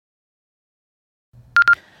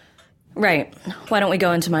Right. Why don't we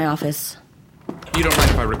go into my office? You don't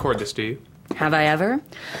mind if I record this, do you? Have I ever?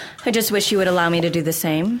 I just wish you would allow me to do the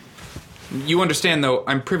same. You understand, though,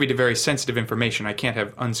 I'm privy to very sensitive information. I can't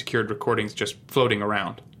have unsecured recordings just floating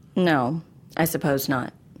around. No, I suppose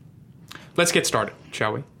not. Let's get started,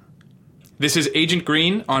 shall we? This is Agent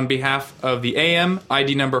Green on behalf of the AM,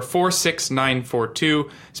 ID number 46942,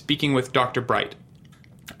 speaking with Dr. Bright.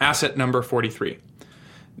 Asset number 43.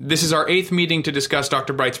 This is our 8th meeting to discuss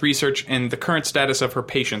Dr. Bright's research and the current status of her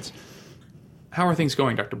patients. How are things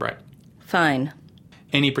going, Dr. Bright? Fine.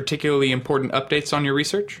 Any particularly important updates on your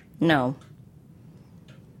research? No.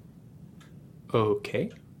 Okay.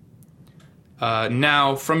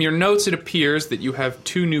 Now, from your notes, it appears that you have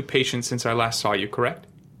 2 new patients since I last saw you, correct?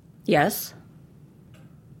 Yes?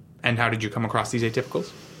 And how did you come across these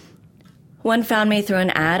atypicals? One found me through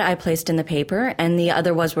an ad I placed in the paper, and the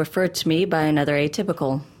other was referred to me by another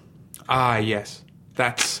atypical. Ah, yes.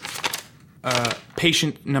 That's,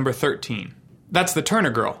 patient number 13. That's the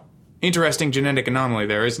Turner girl. Interesting genetic anomaly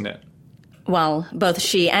there, isn't it? Well, both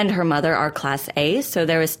she and her mother are Class A, so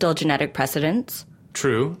there is still genetic precedence.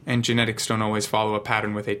 True, and genetics don't always follow a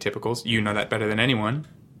pattern with atypicals. You know that better than anyone.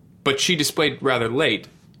 But she displayed rather late.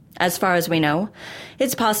 As far as we know,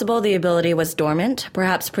 it's possible the ability was dormant,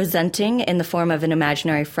 perhaps presenting in the form of an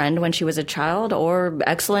imaginary friend when she was a child, or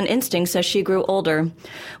excellent instincts as she grew older.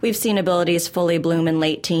 We've seen abilities fully bloom in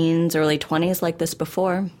late teens, early 20s like this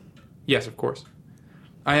before. Yes, of course.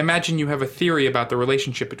 I imagine you have a theory about the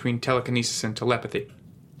relationship between telekinesis and telepathy.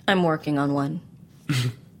 I'm working on one.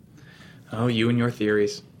 Oh, you and your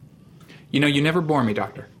theories. You know, you never bore me,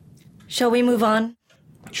 Doctor. Shall we move on?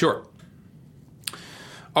 Sure.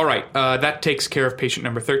 All right, that takes care of patient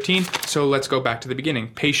number 13, so let's go back to the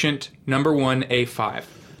beginning. Patient number 1A5.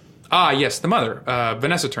 Ah, yes, the mother,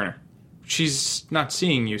 Vanessa Turner. She's not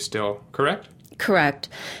seeing you still, correct? Correct.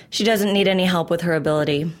 She doesn't need any help with her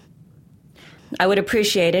ability. I would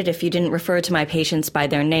appreciate it if you didn't refer to my patients by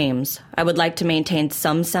their names. I would like to maintain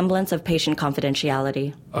some semblance of patient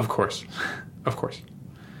confidentiality. Of course. Of course.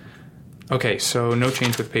 Okay, so no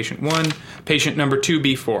change with patient 1. Patient number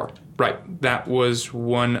 2B4. Right, that was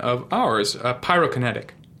one of ours,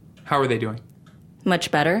 pyrokinetic. How are they doing? Much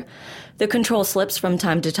better. The control slips from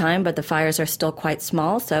time to time, but the fires are still quite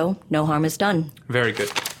small, so no harm is done. Very good.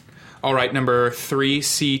 All right, number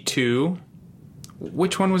 3C2.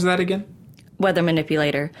 Which one was that again? Weather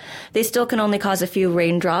manipulator. They still can only cause a few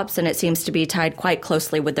raindrops, and it seems to be tied quite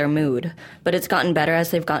closely with their mood. But it's gotten better as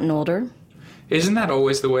they've gotten older. Isn't that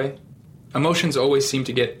always the way? Emotions always seem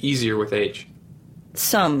to get easier with age.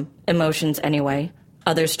 Some emotions, anyway.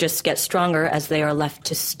 Others just get stronger as they are left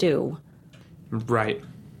to stew. Right.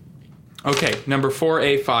 Okay, number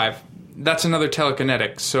 4A5. That's another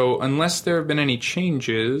telekinetic, so unless there have been any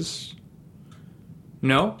changes...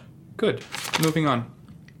 No? Good. Moving on.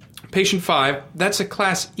 Patient 5, that's a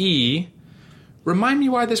Class E. Remind me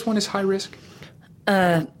why this one is high risk?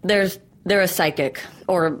 They're a psychic,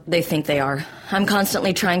 or they think they are. I'm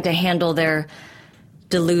constantly trying to handle their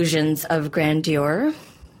delusions of grandeur.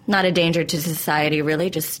 Not a danger to society, really,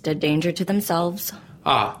 just a danger to themselves.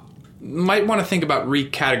 Ah, might want to think about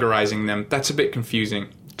recategorizing them. That's a bit confusing.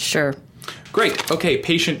 Sure. Great. Okay,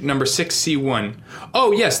 patient number 6C1.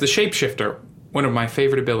 Oh, yes, the shapeshifter. One of my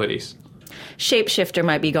favorite abilities. Shapeshifter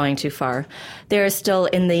might be going too far. They're still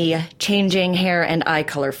in the changing hair and eye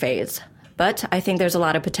color phase. But I think there's a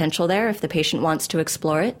lot of potential there if the patient wants to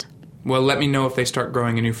explore it. Well, let me know if they start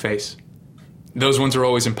growing a new face. Those ones are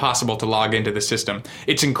always impossible to log into the system.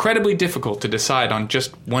 It's incredibly difficult to decide on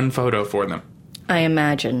just one photo for them. I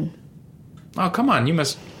imagine. Oh, come on, you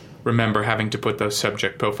must remember having to put those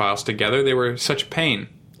subject profiles together. They were such a pain.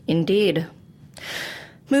 Indeed.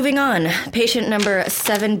 Moving on, patient number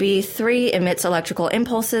 7B3 emits electrical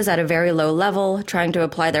impulses at a very low level, trying to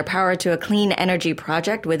apply their power to a clean energy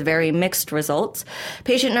project with very mixed results.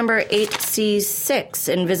 Patient number 8C6,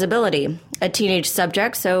 invisibility. A teenage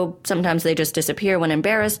subject, so sometimes they just disappear when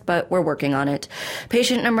embarrassed, but we're working on it.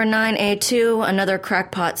 Patient number 9A2, another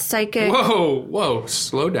crackpot psychic. Whoa,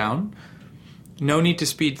 slow down. No need to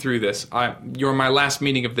speed through this. You're my last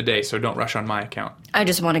meeting of the day, so don't rush on my account. I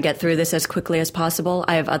just want to get through this as quickly as possible.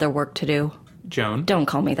 I have other work to do. Joan? Don't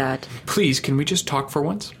call me that. Please, can we just talk for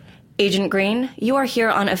once? Agent Green, you are here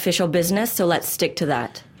on official business, so let's stick to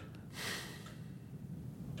that.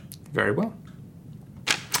 Very well.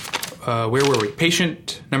 Where were we?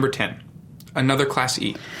 Patient number 10. Another Class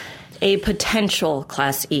E. A potential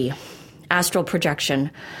Class E. Astral projection.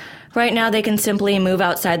 Right now they can simply move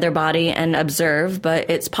outside their body and observe, but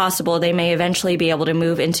it's possible they may eventually be able to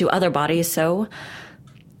move into other bodies, so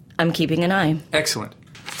I'm keeping an eye. Excellent.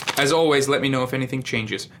 As always, let me know if anything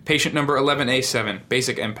changes. Patient number 11A7,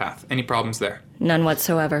 basic empath. Any problems there? None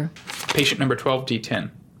whatsoever. Patient number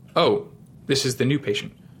 12D10. Oh, this is the new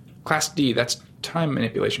patient. Class D, that's time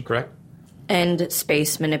manipulation, correct? And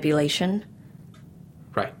space manipulation.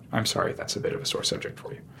 Right. I'm sorry, that's a bit of a sore subject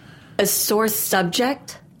for you. A sore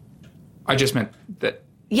subject? I just meant that...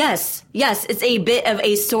 Yes, it's a bit of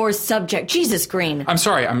a sore subject. Jesus, Green. I'm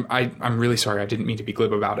sorry, I'm really sorry. I didn't mean to be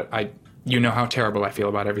glib about it. You know how terrible I feel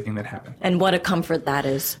about everything that happened. And what a comfort that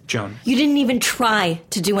is. Joan. You didn't even try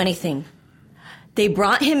to do anything. They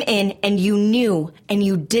brought him in and you knew and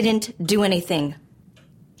you didn't do anything.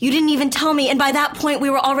 You didn't even tell me, and by that point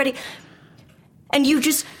we were already... And you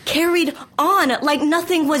just carried on like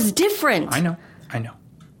nothing was different. I know.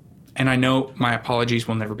 And I know my apologies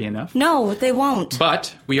will never be enough. No, they won't.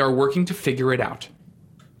 But we are working to figure it out.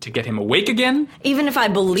 To get him awake again. Even if I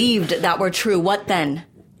believed that were true, what then?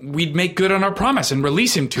 We'd make good on our promise and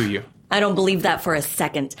release him to you. I don't believe that for a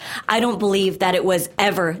second. I don't believe that it was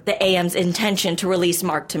ever the AM's intention to release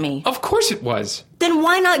Mark to me. Of course it was. Then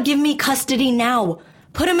why not give me custody now?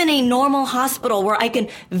 Put him in a normal hospital where I can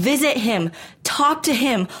visit him, talk to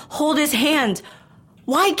him, hold his hand.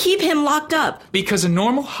 Why keep him locked up? Because a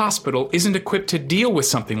normal hospital isn't equipped to deal with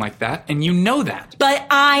something like that, and you know that. But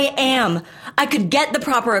I am. I could get the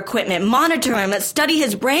proper equipment, monitor him, study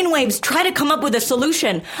his brainwaves, try to come up with a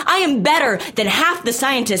solution. I am better than half the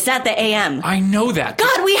scientists at the AM. I know that.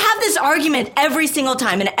 God, we have this argument every single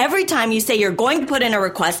time, and every time you say you're going to put in a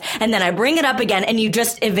request, and then I bring it up again, and you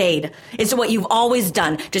just evade. It's what you've always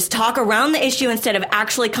done. Just talk around the issue instead of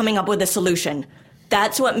actually coming up with a solution.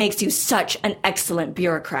 That's what makes you such an excellent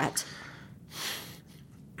bureaucrat.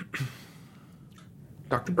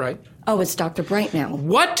 Dr. Bright? Oh, it's Dr. Bright now.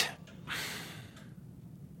 What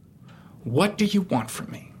do you want from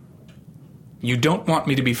me? You don't want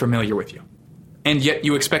me to be familiar with you. And yet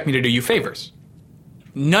you expect me to do you favors.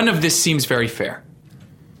 None of this seems very fair.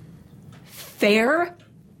 Fair?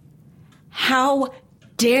 How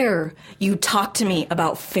dare you talk to me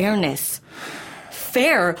about fairness?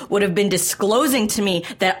 Fair would have been disclosing to me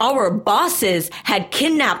that our bosses had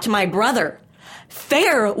kidnapped my brother.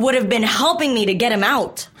 Fair would have been helping me to get him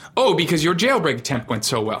out. Oh, because your jailbreak attempt went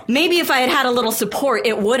so well. Maybe if I had had a little support,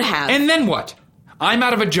 it would have. And then what? I'm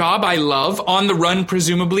out of a job I love, on the run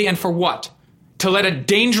presumably, and for what? To let a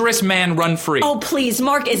dangerous man run free. Oh, please,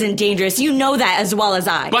 Mark isn't dangerous. You know that as well as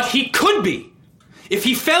I. But he could be. If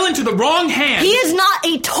he fell into the wrong hands... He is not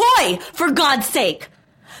a toy, for God's sake.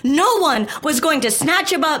 No one was going to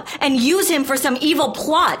snatch him up and use him for some evil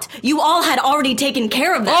plot. You all had already taken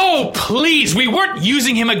care of that. Oh, please! We weren't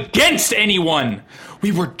using him against anyone.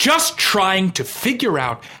 We were just trying to figure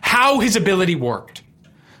out how his ability worked.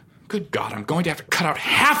 Good God, I'm going to have to cut out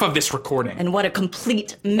half of this recording. And what a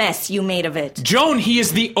complete mess you made of it. Joan, he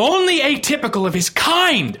is the only atypical of his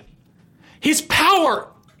kind. His power,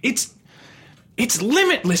 it's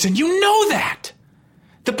limitless, and you know that.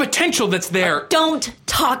 The potential that's there... Don't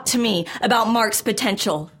talk to me about Mark's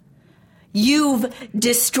potential. You've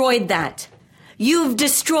destroyed that. You've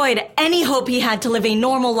destroyed any hope he had to live a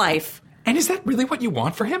normal life. And is that really what you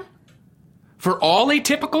want for him? For all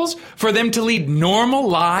atypicals? For them to lead normal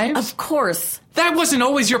lives? Of course. That wasn't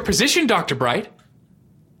always your position, Dr. Bright.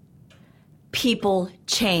 People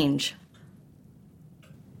change.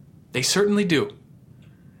 They certainly do.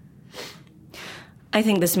 I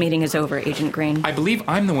think this meeting is over, Agent Green. I believe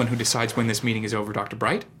I'm the one who decides when this meeting is over, Dr.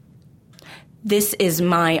 Bright. This is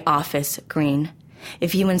my office, Green.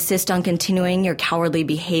 If you insist on continuing your cowardly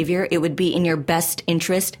behavior, it would be in your best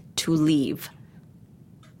interest to leave.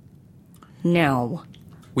 Now.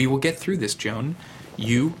 We will get through this, Joan.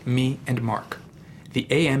 You, me, and Mark. The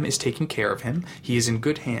AM is taking care of him. He is in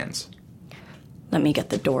good hands. Let me get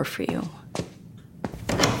the door for you.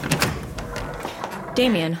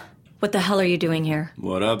 Damien, what the hell are you doing here?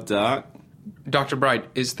 What up, Doc? Dr. Bright,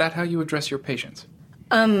 is that how you address your patients?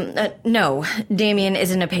 No. Damien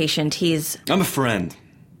isn't a patient. He's... I'm a friend.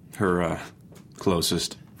 Her,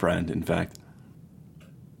 closest friend, in fact.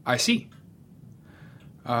 I see.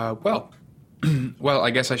 Well, I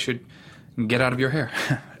guess I should get out of your hair.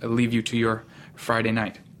 Leave you to your Friday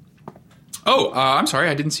night. Oh, I'm sorry,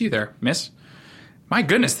 I didn't see you there, miss. My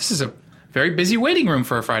goodness, this is a very busy waiting room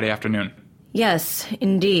for a Friday afternoon. Yes,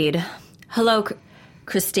 indeed. Hello,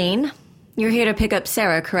 Christine. You're here to pick up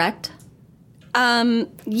Sarah, correct?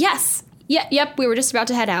 Yes. Yep, we were just about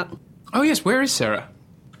to head out. Oh, yes, where is Sarah?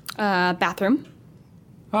 Bathroom.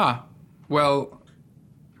 Ah, well,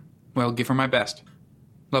 give her my best.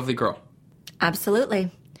 Lovely girl.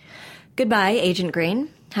 Absolutely. Goodbye, Agent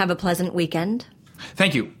Green. Have a pleasant weekend.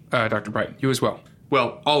 Thank you, Dr. Bright. You as well.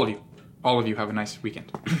 Well, all of you. all of you have a nice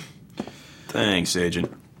weekend. Thanks,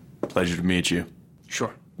 Agent. Pleasure to meet you.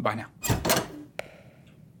 Sure. Bye now.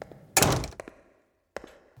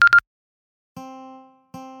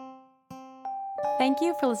 Thank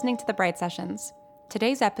you for listening to The Bright Sessions.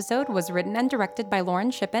 Today's episode was written and directed by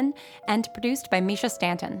Lauren Shippen and produced by Misha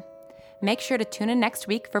Stanton. Make sure to tune in next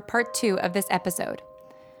week for part 2 of this episode.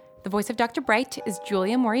 The voice of Dr. Bright is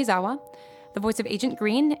Julia Morizawa. The voice of Agent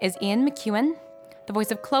Green is Ian McEwen. The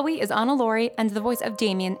voice of Chloe is Anna Laurie, and the voice of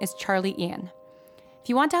Damien is Charlie Ian. If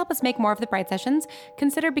you want to help us make more of The Bright Sessions,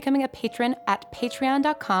 consider becoming a patron at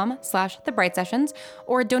patreon.com/thebrightsessions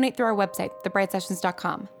or donate through our website,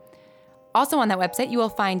 thebrightsessions.com. Also on that website, you will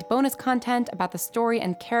find bonus content about the story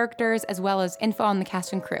and characters, as well as info on the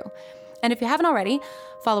cast and crew. And if you haven't already,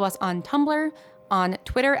 follow us on Tumblr, on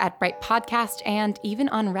Twitter at Bright Podcast, and even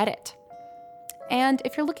on Reddit. And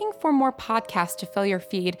if you're looking for more podcasts to fill your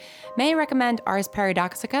feed, may I recommend Ars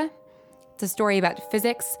Paradoxica? It's a story about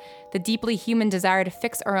physics, the deeply human desire to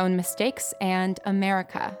fix our own mistakes, and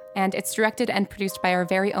America. And it's directed and produced by our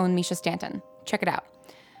very own Misha Stanton. Check it out.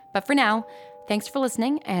 But for now, thanks for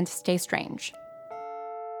listening and stay strange.